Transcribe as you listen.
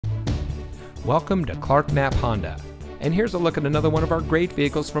Welcome to Knapp Honda, and here's a look at another one of our great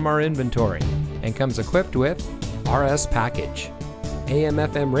vehicles from our inventory, and comes equipped with RS package,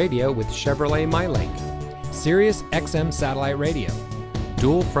 AM/FM radio with Chevrolet MyLink, Sirius XM satellite radio,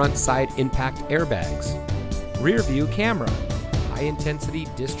 dual front side impact airbags, rear view camera, high intensity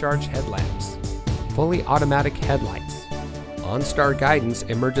discharge headlamps, fully automatic headlights, OnStar guidance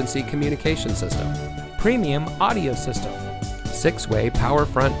emergency communication system, premium audio system, 6-way power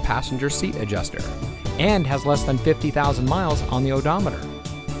front passenger seat adjuster, and has less than 50,000 miles on the odometer.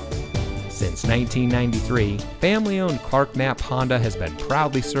 Since 1993, family-owned Knapp Honda has been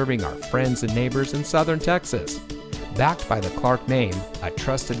proudly serving our friends and neighbors in southern Texas. Backed by the Clark name, a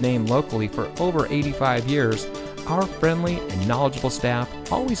trusted name locally for over 85 years, our friendly and knowledgeable staff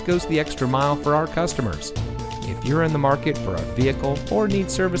always goes the extra mile for our customers. If you're in the market for a vehicle or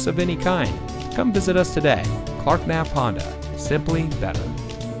need service of any kind, come visit us today. Knapp Honda, simply better.